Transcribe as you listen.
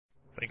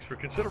Thanks for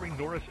considering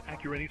Norris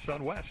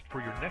Acura-Nissan West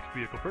for your next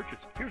vehicle purchase.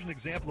 Here's an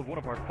example of one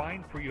of our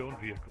fine pre-owned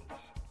vehicles.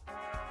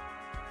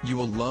 You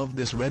will love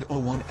this red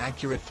 01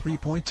 Acura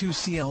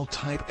 3.2CL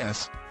Type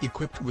S,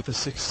 equipped with a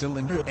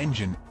 6-cylinder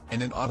engine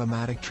and an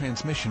automatic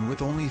transmission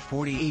with only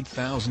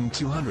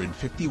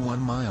 48,251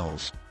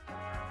 miles.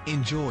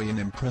 Enjoy an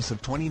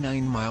impressive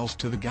 29 miles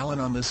to the gallon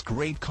on this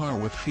great car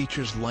with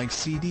features like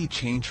CD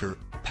changer,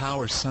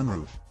 power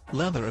sunroof,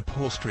 leather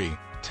upholstery,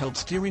 tilt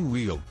steering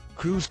wheel,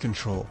 cruise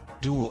control,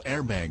 dual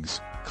airbags,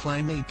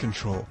 climate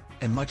control,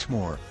 and much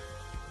more.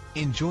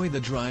 Enjoy the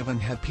drive and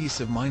have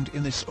peace of mind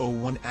in this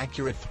 01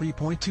 Acura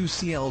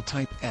 3.2CL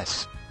Type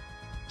S.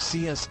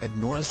 See us at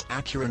Norris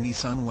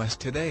Acura-Nissan West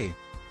today.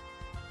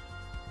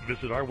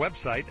 Visit our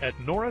website at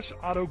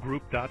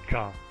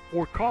norrisautogroup.com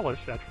or call us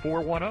at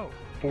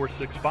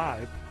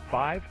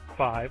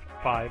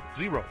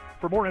 410-465-5550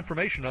 for more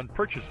information on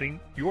purchasing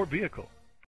your vehicle.